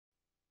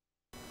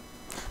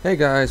Hey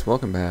guys,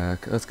 welcome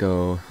back. Let's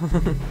go. I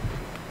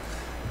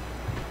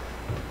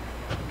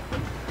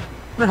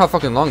wonder how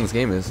fucking long this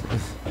game is.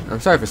 I'm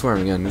sorry for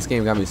swearing again. This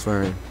game got me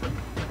swearing.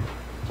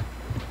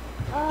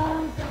 Oh,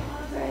 I'm so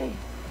hungry.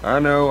 I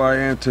know, I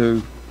am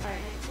too.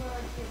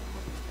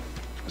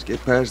 Let's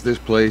get past this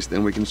place,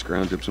 then we can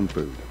scrounge up some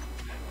food.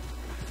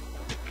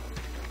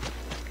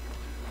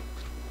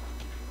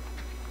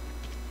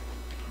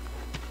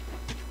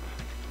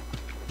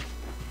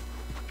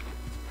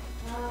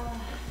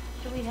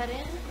 Should we head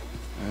in?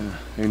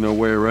 Ain't no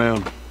way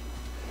around.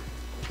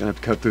 Gonna have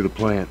to cut through the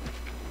plant.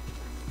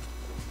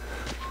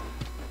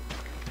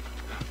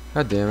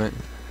 God damn it.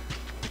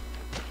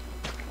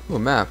 Ooh, a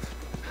map.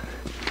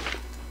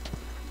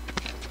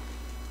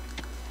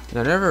 And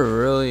I never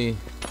really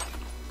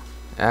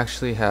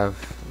actually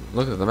have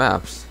looked at the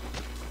maps.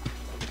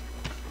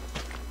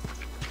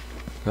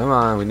 Come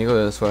on, we need to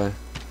go this way.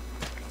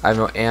 I have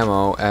no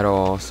ammo at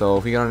all, so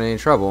if we get in any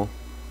trouble,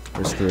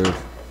 we're screwed.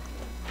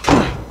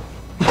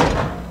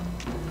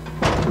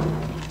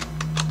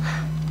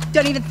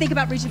 Don't even think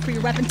about reaching for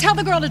your weapon. Tell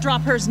the girl to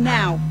drop hers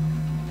now.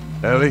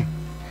 Ellie?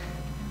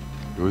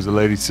 Do as the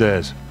lady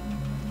says.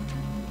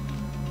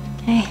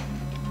 Hey.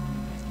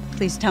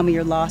 Please tell me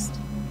you're lost.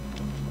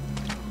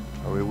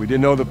 Oh, we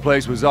didn't know the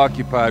place was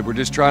occupied. We're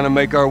just trying to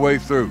make our way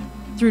through.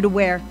 Through to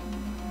where?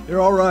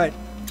 They're all right.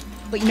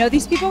 But you know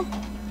these people?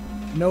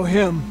 Know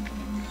him.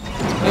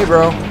 Hey,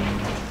 bro.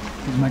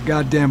 He's my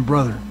goddamn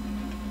brother.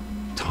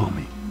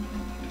 Tommy.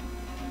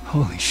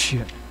 Holy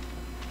shit.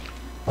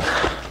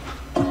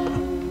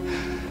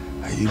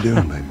 How you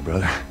doing, baby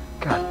brother?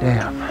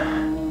 Goddamn.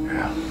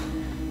 Yeah.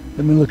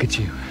 Let me look at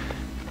you.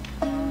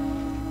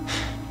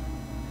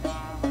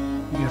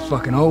 You get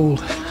fucking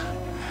old.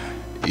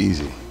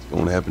 Easy. It's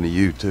going to happen to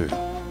you, too.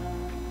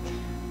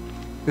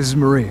 This is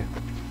Maria.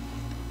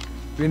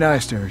 Be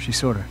nice to her. She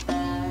sort of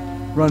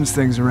runs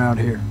things around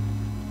here.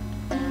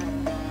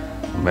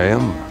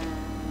 Ma'am,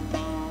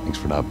 thanks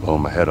for not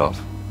blowing my head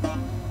off.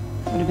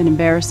 Would have been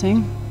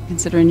embarrassing,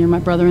 considering you're my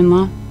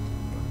brother-in-law.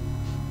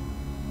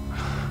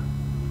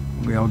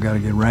 We all gotta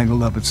get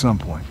wrangled up at some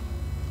point.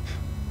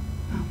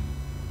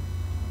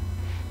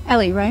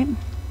 Ellie, right?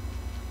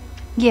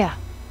 Yeah.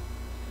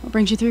 What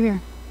brings you through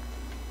here?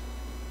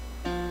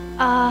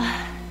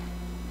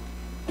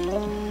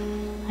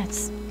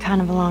 That's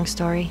kind of a long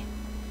story.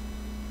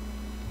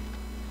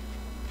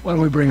 Why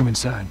don't we bring him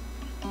inside?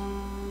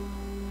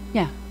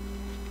 Yeah.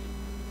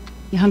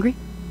 You hungry?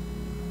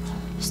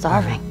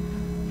 Starving.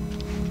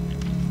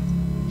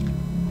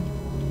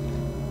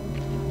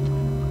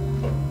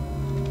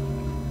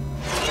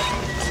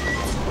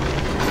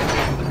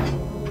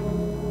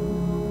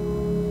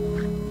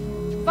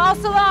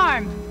 False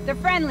alarm! They're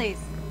friendlies.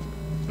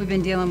 We've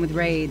been dealing with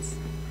raids.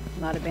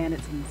 A lot of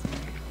bandits in this area.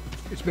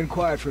 It's been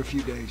quiet for a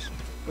few days.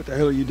 What the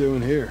hell are you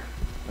doing here?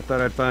 I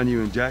thought I'd find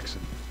you in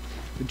Jackson.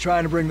 Been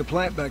trying to bring the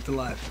plant back to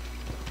life.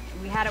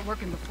 We had it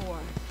working before,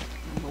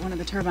 but one of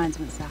the turbines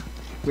went south.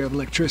 We have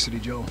electricity,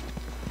 Joel.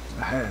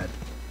 I had.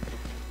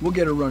 We'll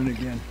get her running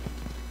again.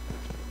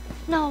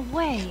 No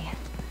way.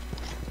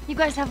 You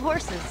guys have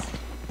horses.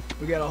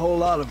 We got a whole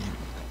lot of them.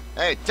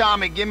 Hey,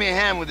 Tommy, give me a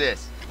hand with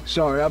this.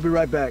 Sorry, I'll be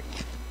right back.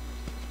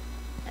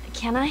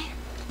 Can I?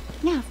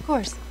 Yeah, of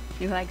course.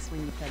 He likes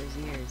when you cut his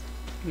ears.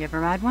 You ever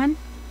ride one?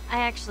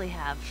 I actually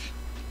have.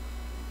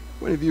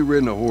 When have you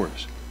ridden a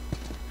horse?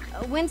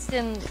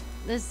 Winston,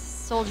 this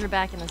soldier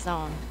back in the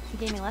zone, he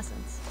gave me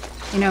lessons.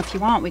 You know, if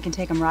you want, we can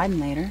take him riding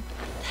later.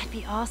 That'd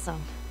be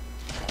awesome.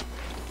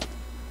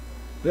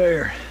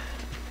 There.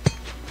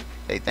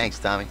 Hey, thanks,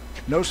 Tommy.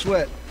 No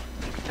sweat.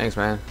 Thanks,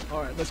 man.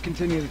 All right, let's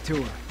continue the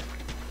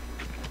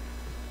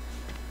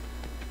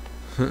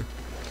tour.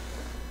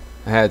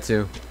 I had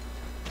to.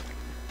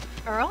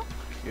 Earl?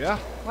 Yeah?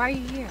 Why are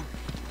you here?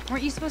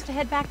 Weren't you supposed to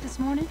head back this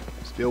morning?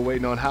 Still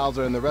waiting on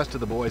Hauser and the rest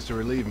of the boys to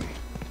relieve me.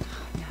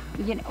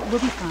 You know, we'll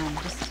be fine.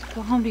 Just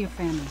go home to your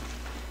family.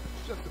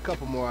 Just a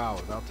couple more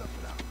hours, I'll tough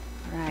it out.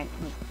 All right.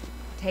 Look,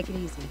 take it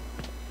easy.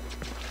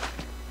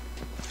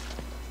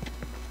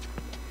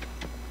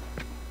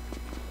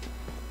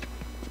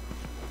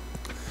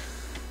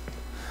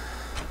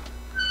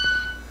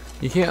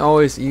 You can't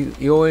always,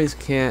 you always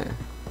can't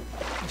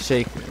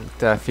shake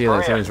that feeling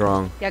Maria. something's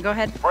wrong. Yeah, go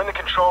ahead. We're in the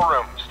control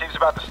room. Steve's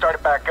about to start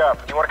it back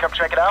up. You want to come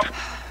check it out?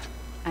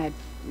 I'd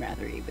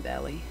rather eat with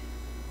Ellie.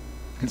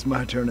 It's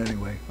my turn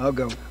anyway. I'll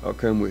go. I'll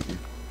come with you.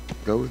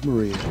 Go with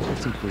Maria. Get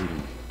some food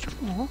in.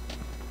 Joel?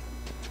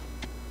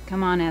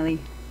 Come on, Ellie.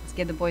 Let's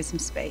give the boys some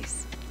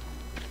space.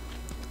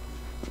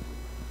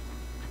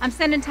 I'm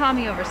sending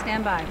Tommy over.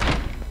 Stand by.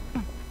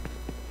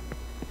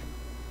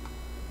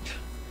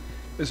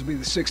 This will be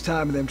the 6th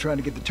time of them trying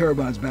to get the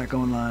turbines back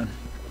online.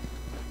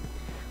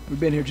 We've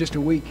been here just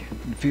a week,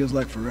 and it feels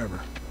like forever.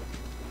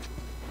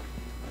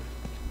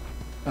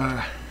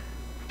 I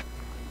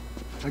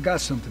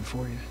got something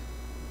for you.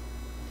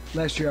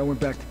 Last year I went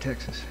back to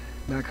Texas,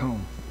 back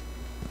home.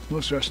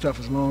 Most of our stuff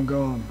is long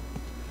gone.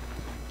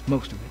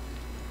 Most of it.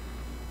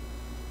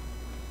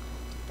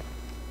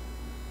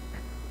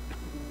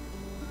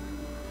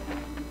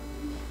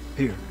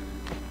 Here.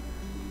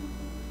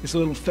 It's a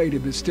little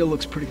faded, but it still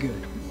looks pretty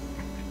good.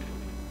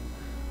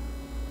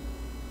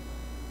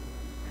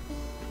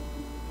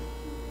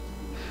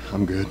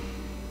 I'm good.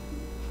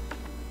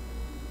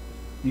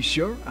 You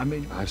sure? I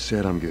mean... I've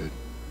said I'm good.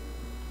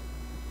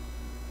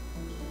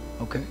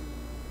 Okay.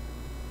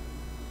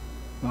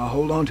 Well, I'll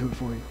hold on to it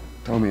for you.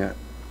 Tommy,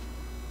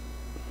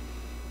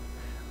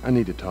 I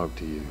need to talk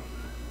to you.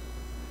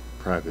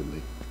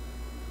 Privately.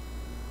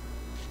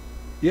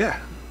 Yeah,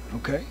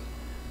 okay.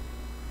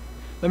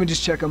 Let me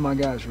just check on my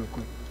guys real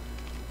quick.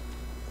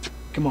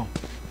 Come on.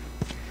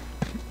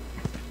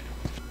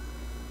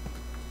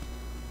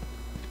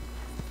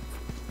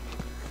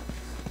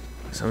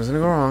 Something's gonna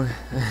go wrong.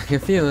 I can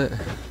feel it.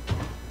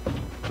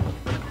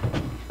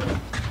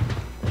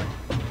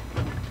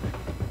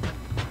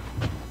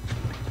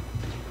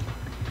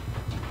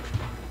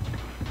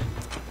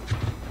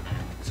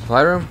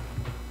 Supply room?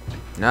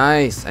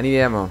 Nice! I need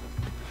ammo.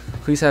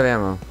 Please have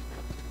ammo.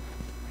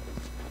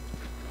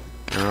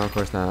 No, of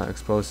course not.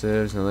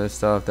 Explosives and other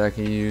stuff that I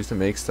can use to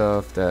make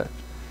stuff that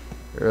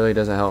really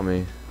doesn't help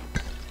me.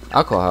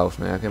 Alcohol helps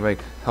me. I can make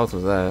health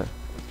with that.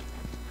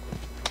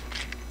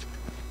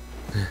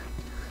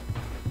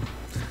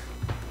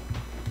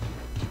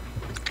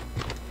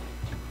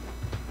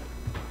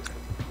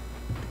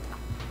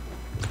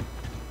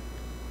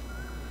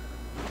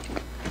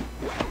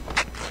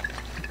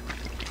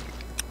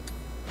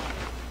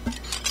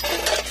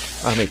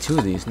 I made 2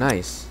 of these.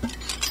 Nice.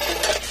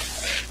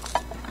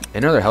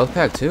 Another health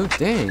pack too?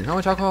 Dang, how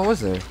much alcohol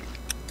was there?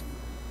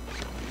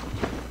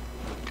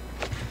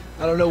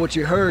 I don't know what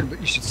you heard, but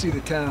you should see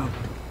the town.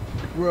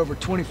 We're over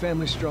 20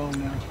 families strong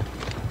now.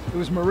 It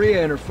was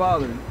Maria and her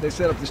father. They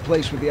set up this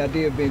place with the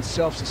idea of being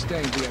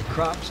self-sustained. We had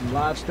crops and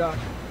livestock.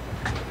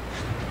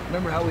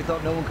 Remember how we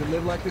thought no one could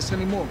live like this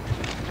anymore?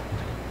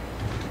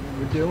 And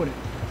we're doing it.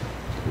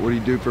 What do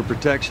you do for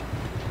protection?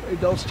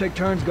 Adults take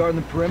turns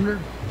guarding the perimeter.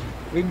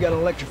 We even got an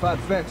electrified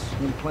fence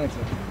when the plant's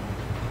up.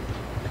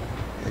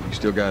 Yeah, you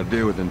still gotta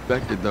deal with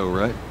infected though,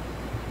 right?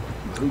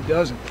 Who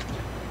doesn't?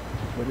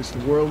 But it's the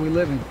world we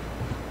live in.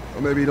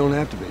 Or maybe you don't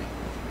have to be.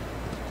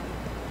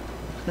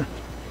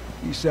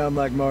 You sound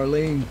like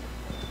Marlene.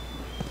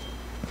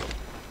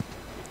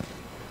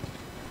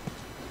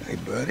 Hey,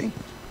 buddy.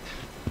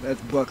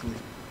 That's Buckley.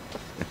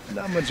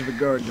 Not much of a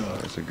guard dog,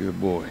 That's a good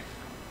boy.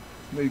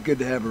 but he's good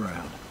to have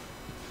around.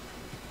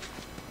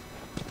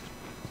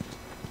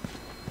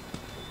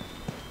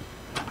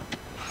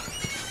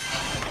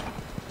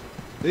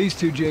 These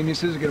 2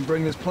 geniuses are gonna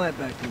bring this plant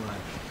back to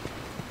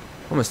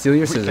life. I'm gonna steal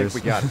your scissors. We think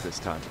we got it this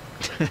time.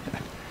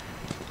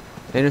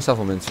 And your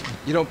supplements.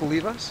 You don't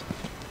believe us?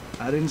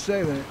 I didn't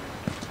say that.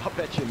 I'll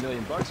bet you $1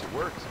 million it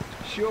works.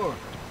 Sure.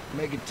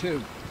 Make it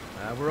 2.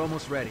 We're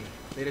almost ready.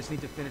 They just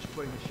need to finish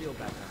putting the shield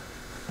back on.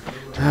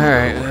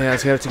 Alright, yeah,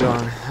 let's get it to go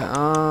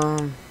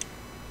on.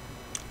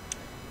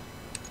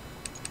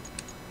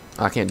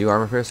 I can't do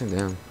armor piercing?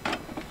 Damn.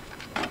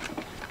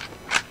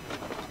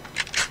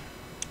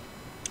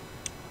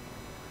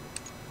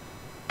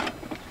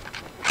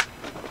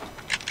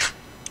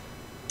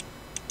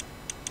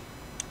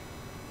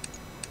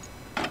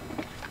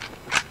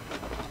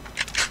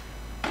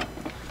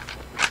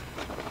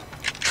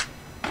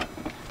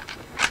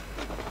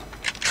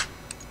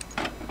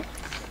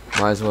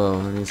 Might as well.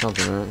 I need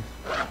something, right?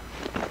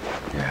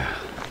 Yeah.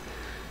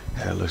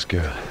 That looks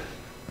good.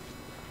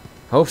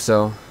 Hope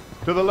so.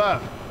 To the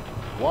left.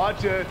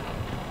 Watch it.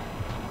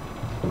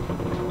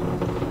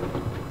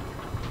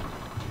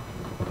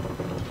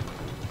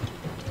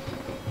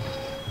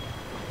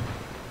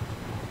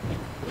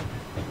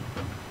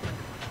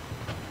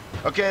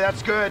 Okay,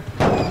 that's good.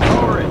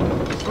 Lower it.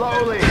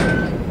 Slowly.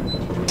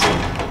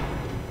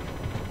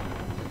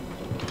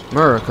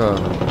 America.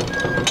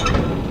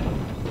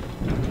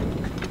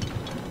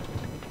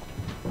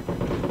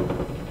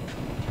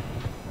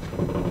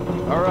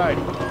 All right.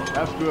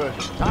 That's good.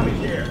 Tommy's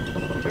here.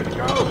 Good to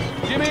go.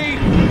 Jimmy,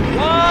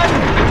 1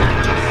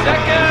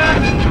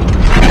 second.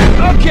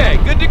 Okay,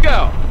 good to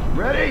go.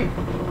 Ready?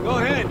 Go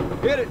ahead.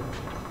 Hit it.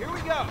 Here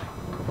we go.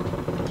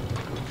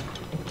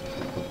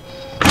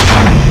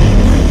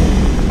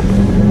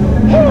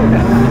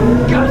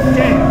 God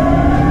damn.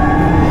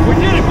 We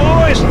did it,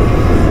 boys.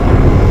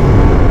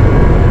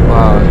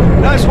 Wow.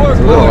 Nice work, It's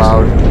a little boys.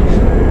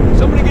 loud.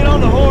 Somebody get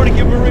on the horn and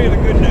give Maria the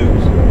good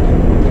news.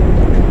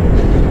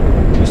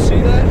 You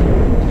see that?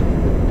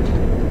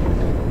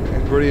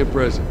 That's pretty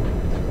impressive.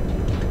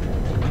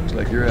 Looks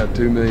like you're out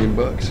 $2 million.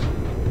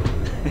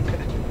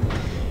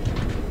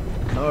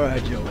 All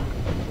right, Joe.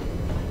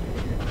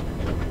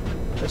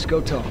 Let's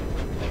go talk.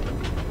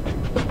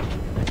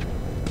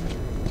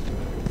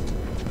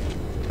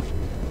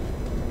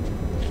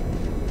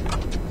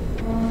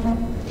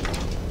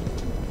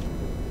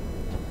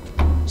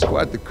 It's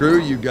quite the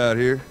crew you got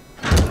here.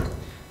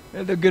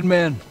 Yeah, they're good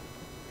men.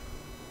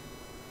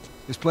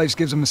 This place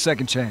gives them a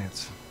second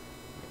chance.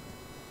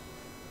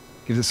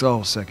 Gives us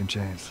all a second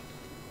chance.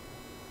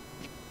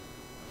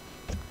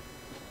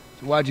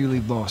 So why'd you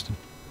leave Boston?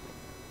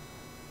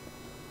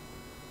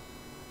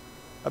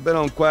 I've been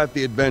on quite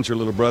the adventure,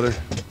 little brother.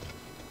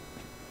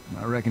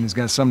 I reckon it's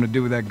got something to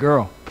do with that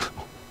girl.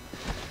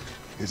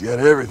 It's got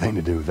everything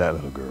to do with that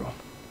little girl.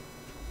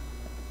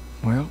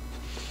 Well,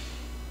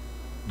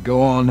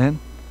 go on then.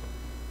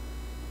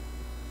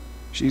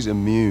 She's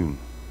immune.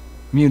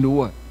 Immune to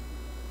what?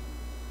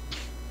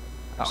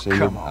 I've Oh, seen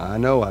come her, on. I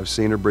know, I've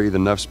seen her breathe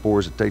enough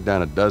spores to take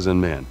down a dozen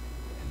men.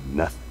 And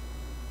nothing.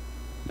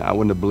 Now, I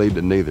wouldn't have believed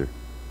it neither,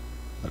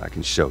 but I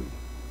can show you.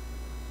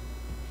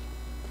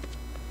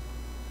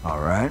 All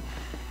right.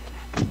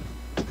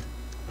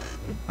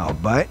 I'll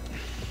bite.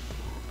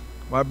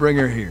 Why bring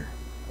her here?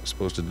 I was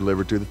supposed to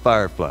deliver to the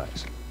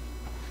Fireflies.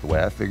 The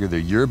way I figure they're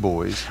your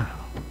boys.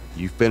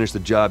 You finish the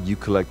job, you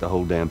collect the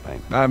whole damn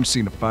payment. I haven't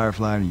seen a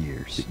Firefly in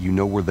years. You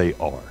know where they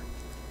are.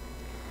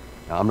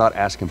 Now, I'm not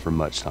asking for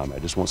much, Tommy. I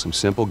just want some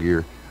simple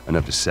gear,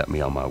 enough to set me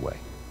on my way.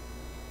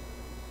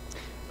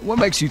 What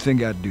makes you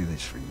think I'd do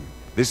this for you?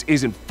 This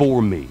isn't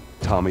for me,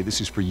 Tommy.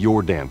 This is for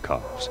your damn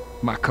cause.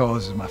 My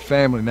cause is my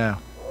family now.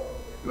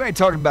 You ain't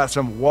talking about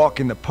some walk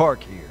in the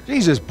park here.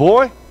 Jesus,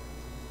 boy.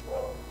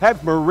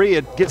 Have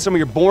Maria get some of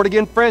your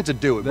born-again friends to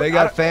do it. They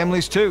got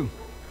families too.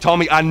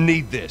 Tommy, I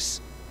need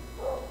this.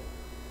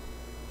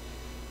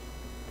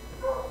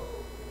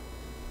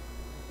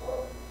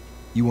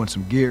 You want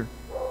some gear?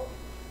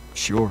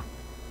 Sure.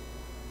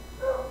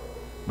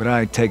 But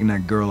I ain't taking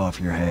that girl off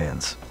your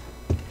hands.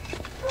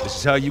 This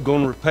is how you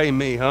gonna repay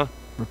me, huh?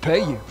 Repay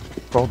you?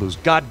 For all those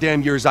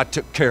goddamn years I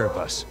took care of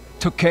us.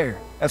 Took care.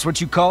 That's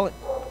what you call it?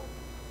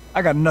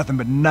 I got nothing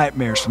but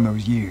nightmares from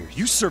those years.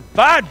 You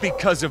survived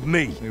because of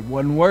me. It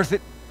wasn't worth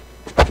it.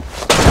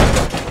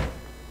 I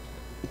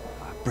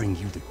bring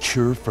you the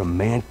cure from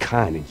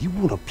mankind, and you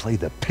wanna play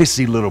the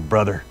pissy little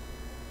brother.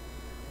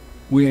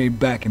 We ain't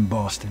back in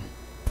Boston.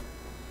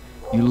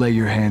 You lay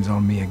your hands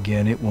on me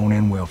again, it won't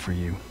end well for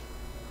you.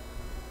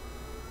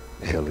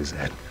 The hell is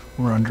that?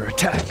 We're under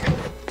attack.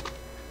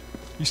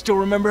 You still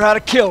remember how to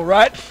kill,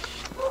 right?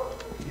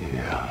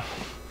 Yeah.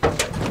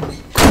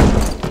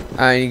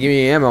 You give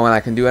me ammo and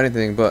I can do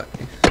anything, but...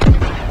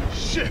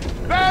 Shit!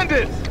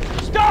 Bandits!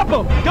 Stop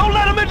them! Don't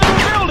let them into the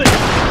building!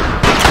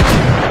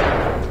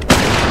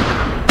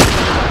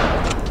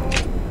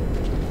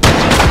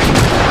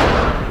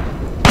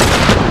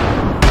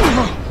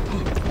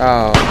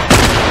 Oh.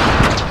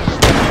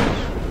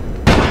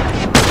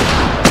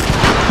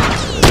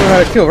 You know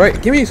how to kill, right?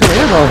 Give me some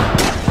ammo.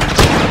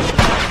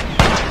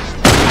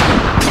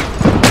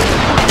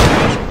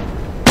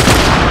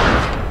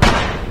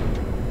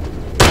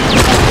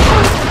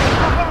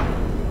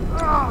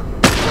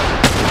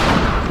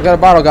 I got a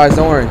bottle, guys.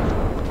 Don't worry.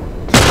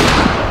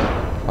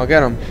 I'll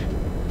get him.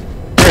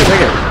 Here,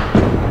 take it.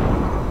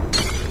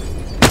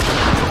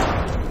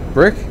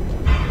 Brick?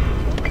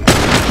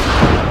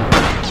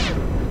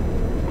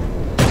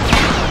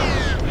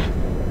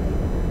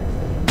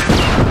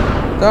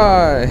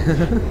 Die!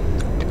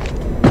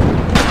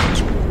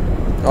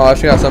 Oh, I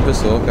actually got some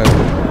pistol. Okay.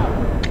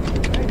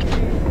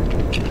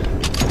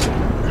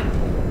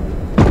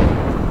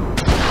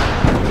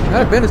 How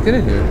did bandits get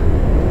in here?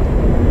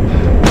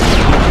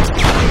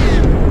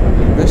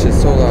 This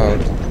shit's so loud.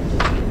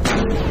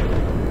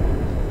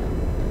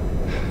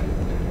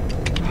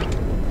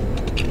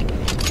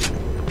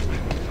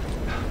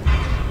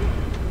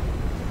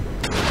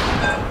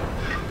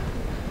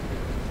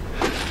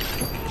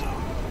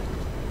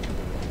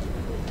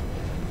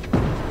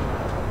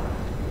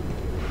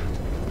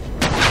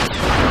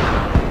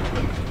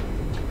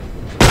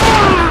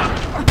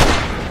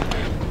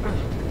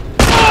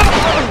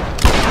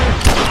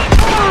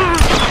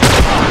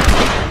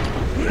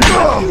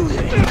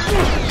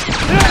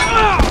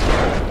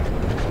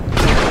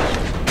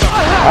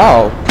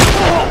 Ow!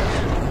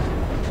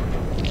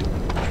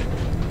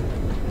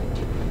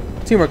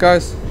 Teamwork,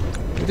 guys.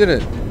 We did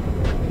it.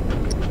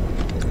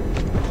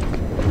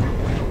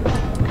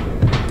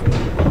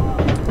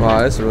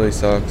 Wow, this really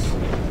sucks.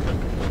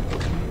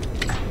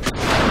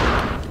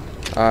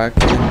 I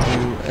can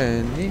do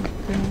anything.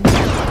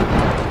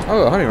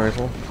 Oh, a hunting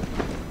rifle.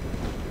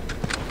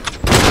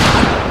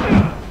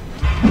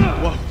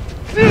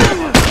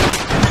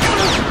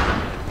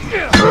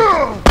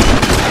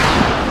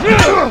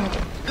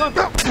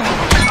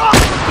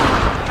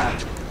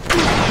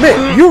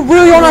 Man, you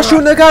really are not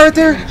shooting that guy right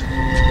there?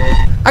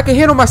 I can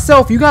handle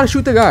myself. You gotta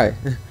shoot the guy.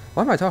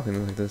 Why am I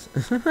talking like this?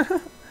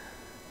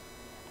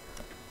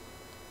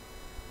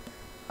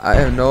 I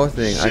have no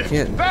thing. I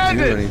can't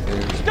do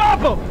anything.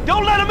 Stop them!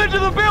 Don't let them into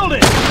the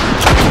building!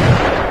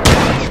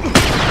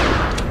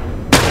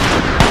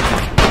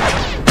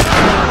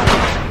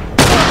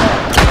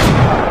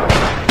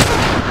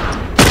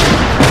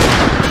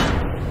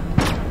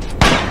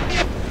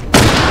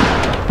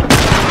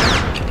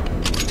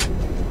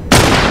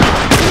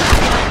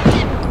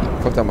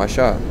 Fucked up my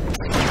shot.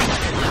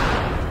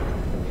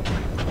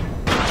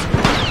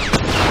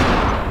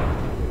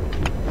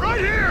 Right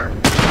here!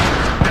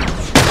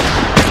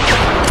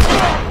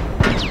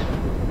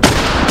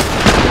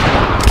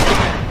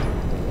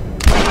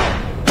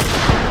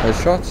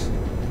 Headshots.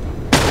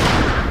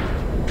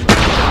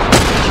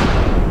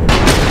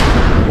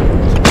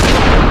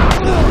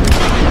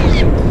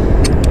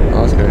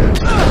 Oh, that's good.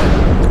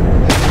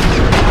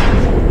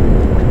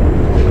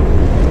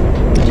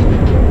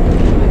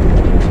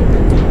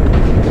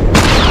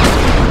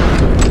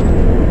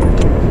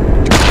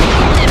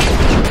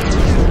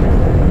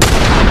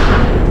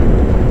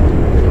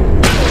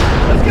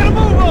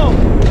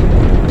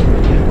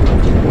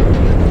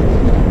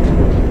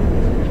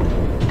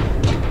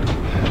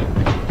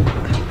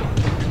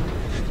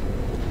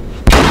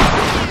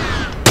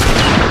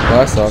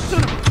 sucks.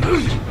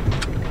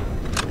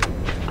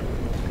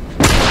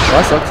 Oh,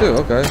 I suck too,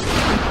 okay.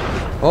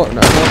 Oh,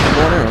 no,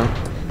 one arrow.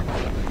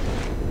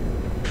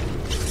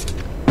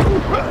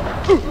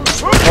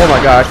 Oh my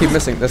god, I keep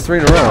missing. That's 3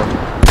 in a row.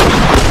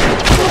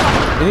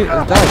 You need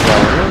a dodge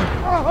ball, really?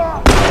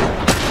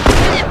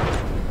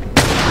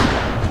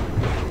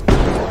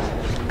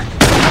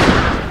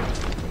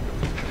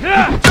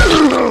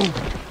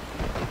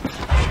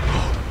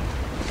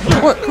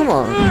 What? Come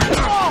on.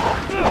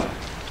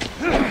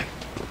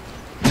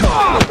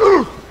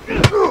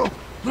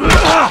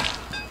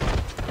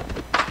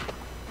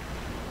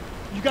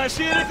 You guys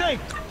see anything?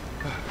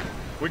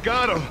 We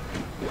got him.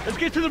 Let's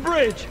get to the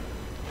bridge.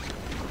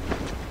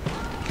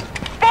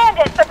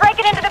 Bandits! They're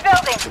breaking into the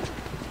building!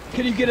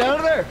 Can you get out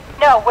of there?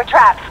 No, we're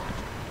trapped.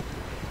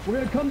 We're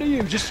gonna come to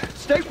you. Just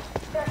stay.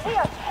 They're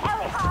here.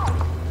 Ellie,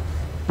 hide!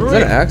 Is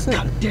that an accent?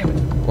 God damn it.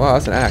 Wow,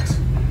 that's an axe.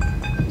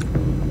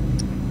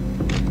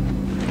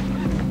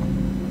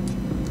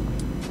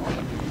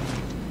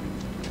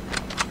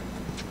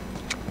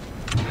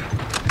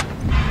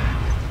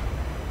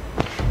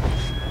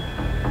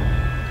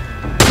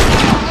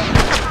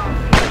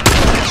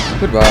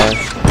 Goodbye.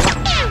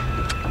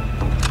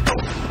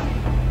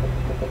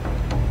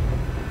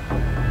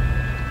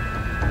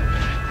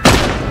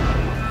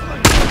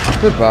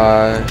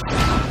 Goodbye.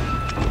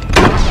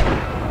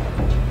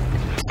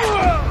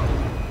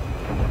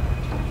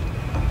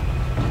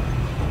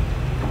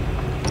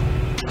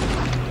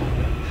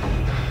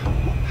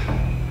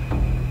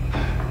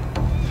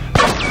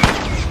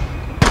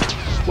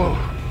 Whoa.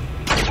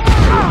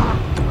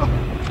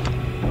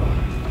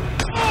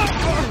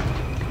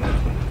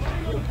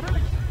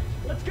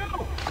 Let's go.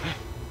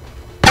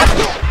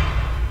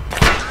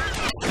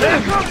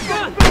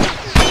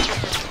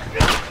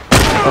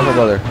 Oh, my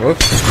brother.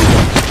 Whoops.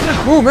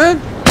 Whoa, man.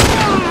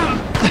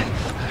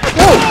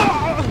 Whoa.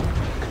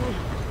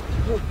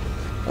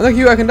 I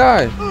think I can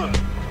die.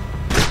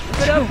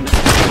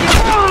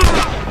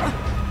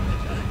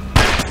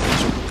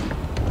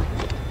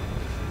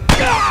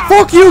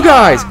 Fuck you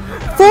guys.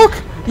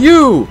 Fuck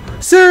you.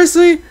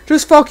 Seriously?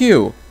 Just fuck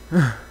you.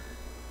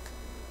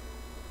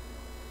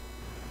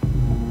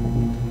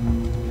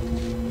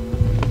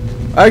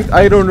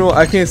 I don't know.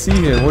 I can't see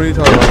him. What are you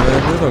talking about,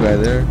 man? There's no guy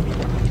there.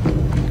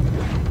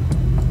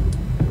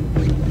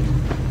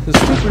 The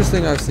stupidest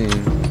thing I've seen.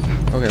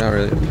 Okay, not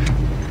really.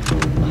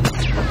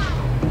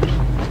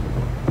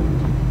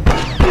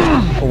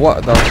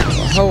 What the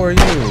hell are you?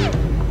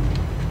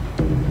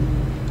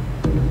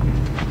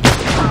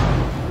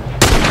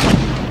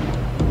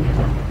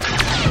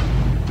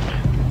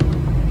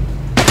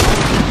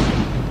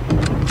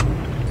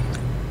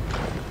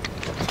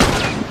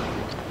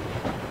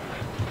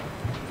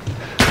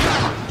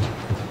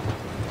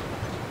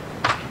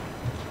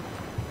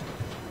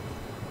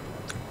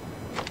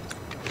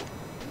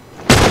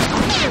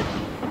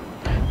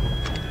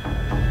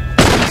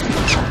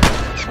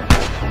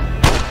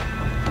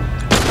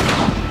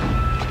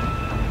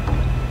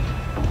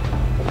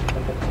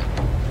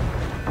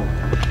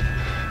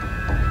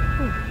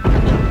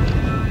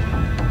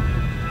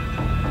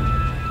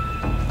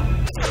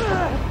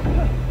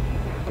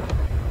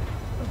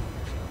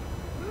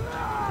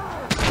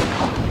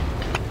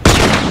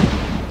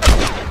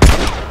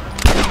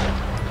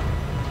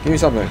 Give me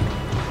something.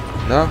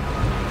 No?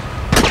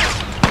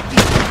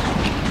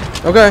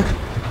 Okay.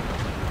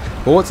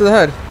 Bullet to the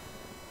head.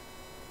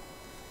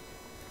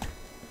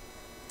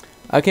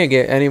 I can't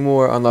get any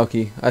more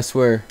unlucky. I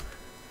swear.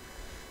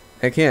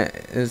 I can't.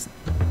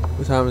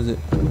 What time is it?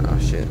 Oh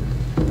shit.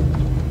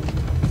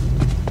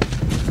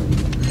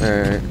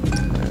 Alright.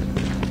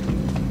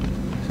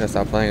 Gotta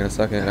stop playing in a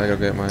second. I gotta go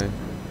get my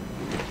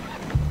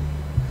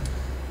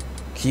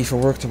key for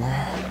work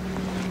tomorrow.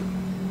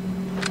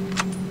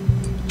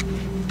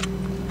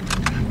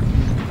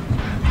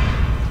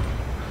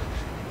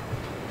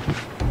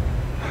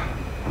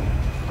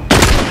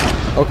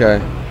 Okay.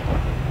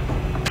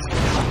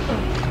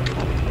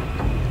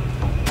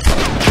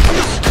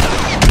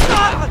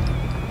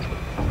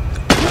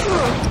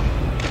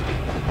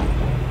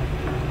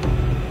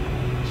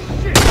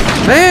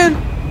 Man!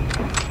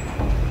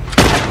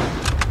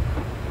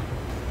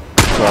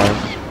 Sorry.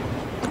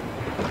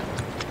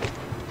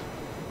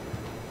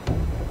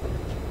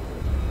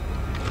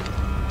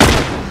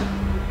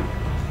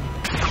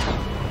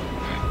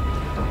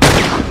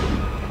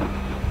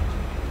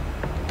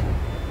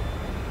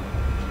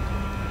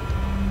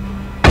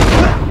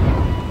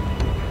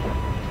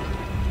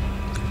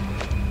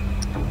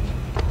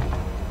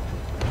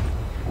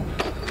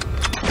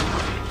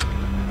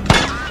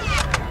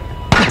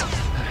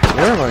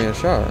 Where am I getting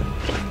shot?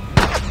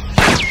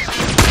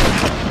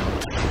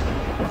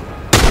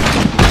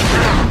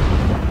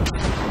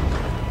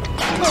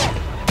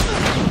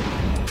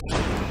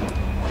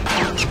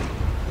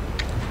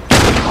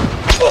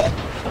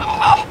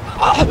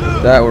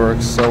 That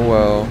works so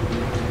well.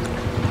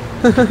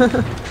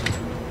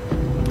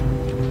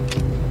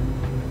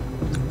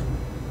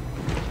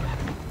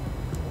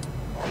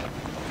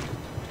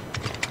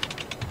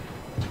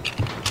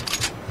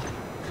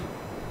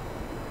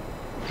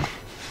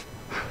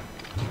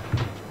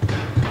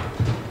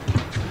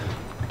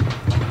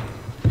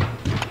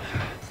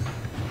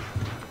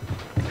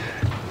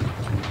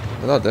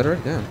 Was that dead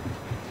already? Damn.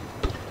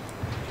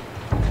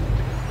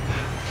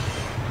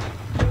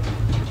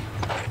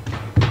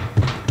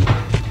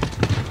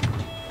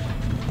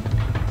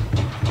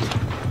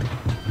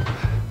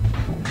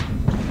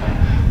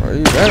 Are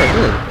you bad or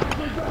good?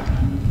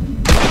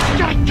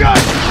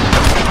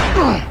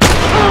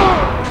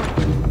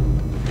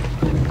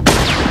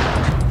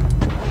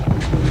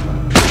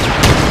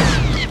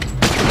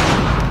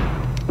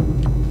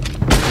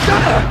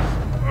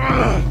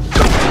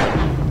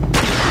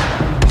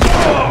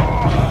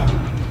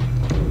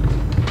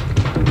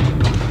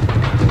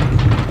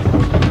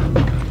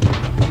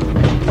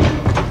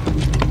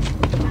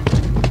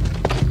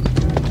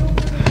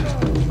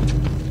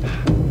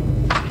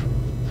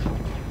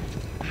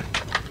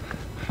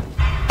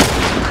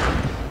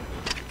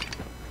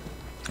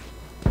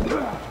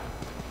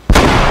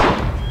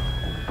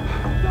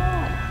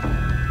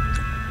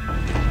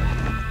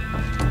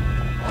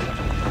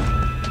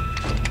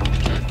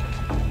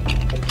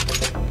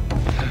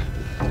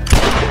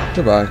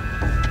 Goodbye.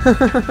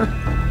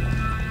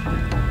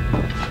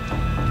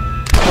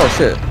 Oh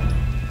shit.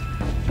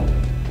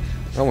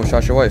 I almost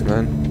shot your wife,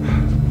 man.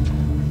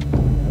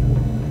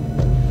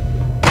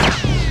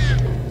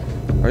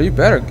 Are you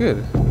bad or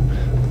good?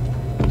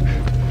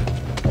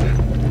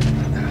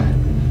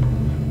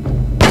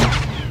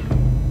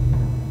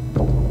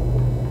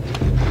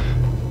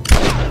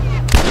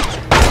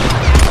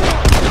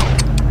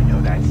 I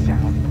know that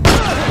sound.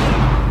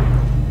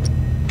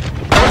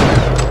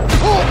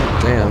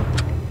 Damn.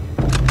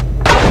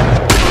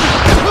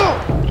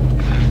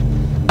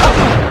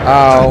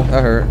 Ow,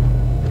 that hurt.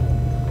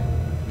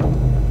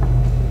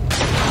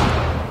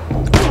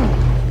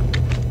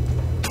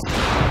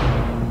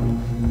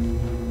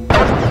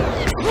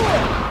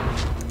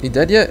 He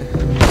dead yet?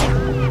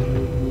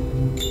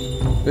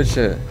 Good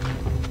shit.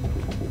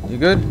 You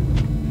good?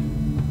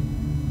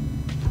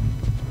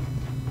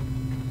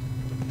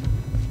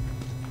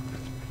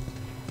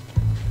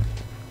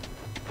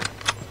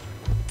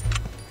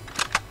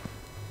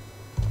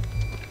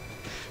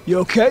 You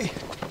okay?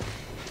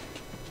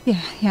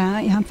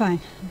 Yeah, I'm fine.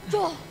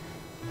 Joel!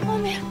 Oh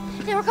man,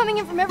 they were coming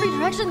in from every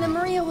direction. Then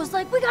Maria was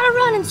like, "We gotta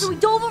run!" And so we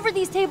dove over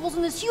these tables,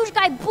 and this huge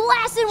guy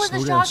blasted with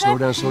a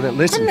shotgun. Slow down.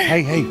 Listen,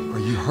 hey, are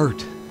you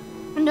hurt?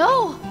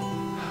 No.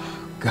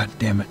 God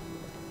damn it.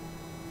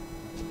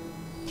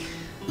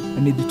 I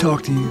need to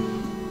talk to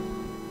you.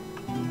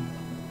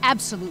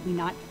 Absolutely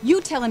not.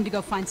 You tell him to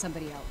go find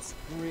somebody else.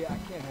 Maria, I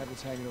can't have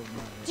this hanging over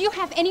my head. Do you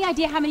have any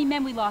idea how many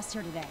men we lost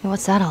here today?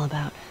 What's that all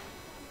about?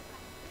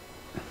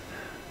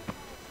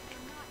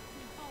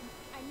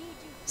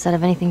 Does that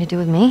have anything to do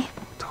with me?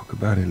 Talk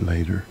about it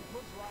later.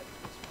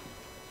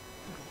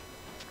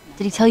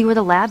 Did he tell you where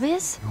the lab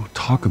is? We'll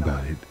talk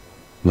about it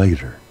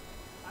later.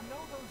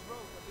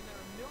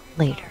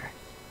 Later.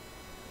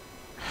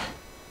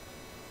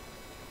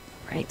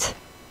 Right.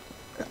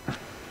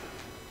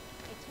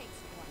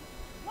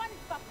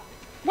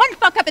 One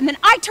fuck up and then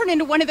I turn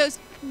into one of those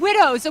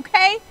widows,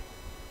 okay?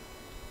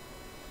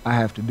 I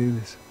have to do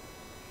this.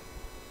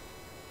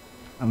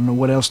 I don't know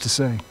what else to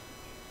say.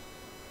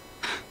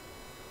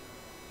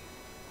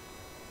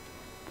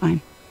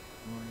 Fine.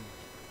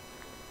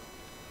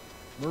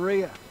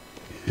 Maria.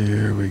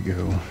 Here we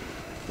go.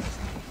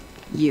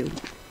 You.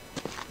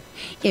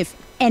 If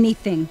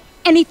anything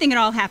at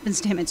all happens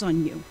to him, it's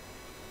on you.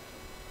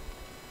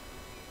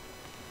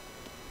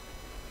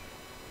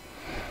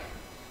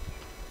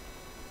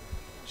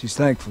 She's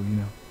thankful, you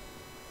know.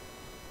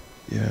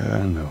 Yeah,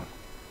 I know.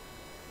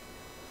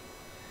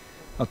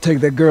 I'll take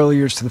that girl of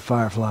yours to the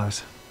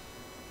Fireflies.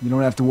 You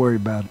don't have to worry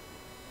about it.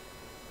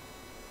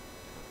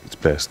 It's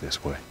best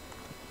this way.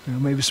 You know,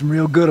 maybe some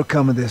real good will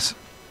come of this.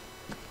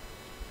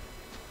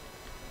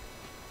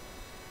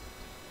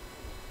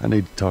 I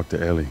need to talk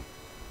to Ellie.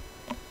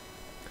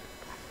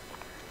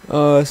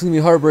 It's gonna be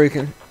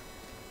heartbreaking.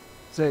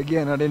 Say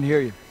again, I didn't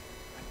hear you.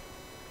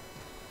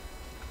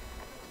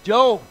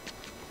 Joel!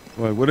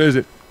 What is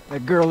it?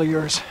 That girl of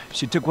yours.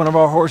 She took one of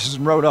our horses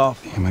and rode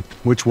off. Damn it.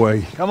 Which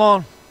way? Come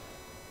on.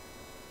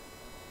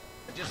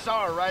 I just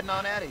saw her riding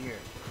on out of here.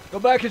 Go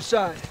back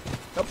inside.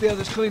 Help the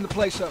others clean the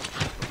place up.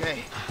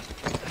 Okay.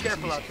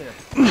 Careful out there.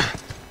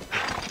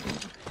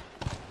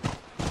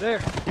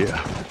 There.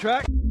 Yeah. The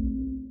track?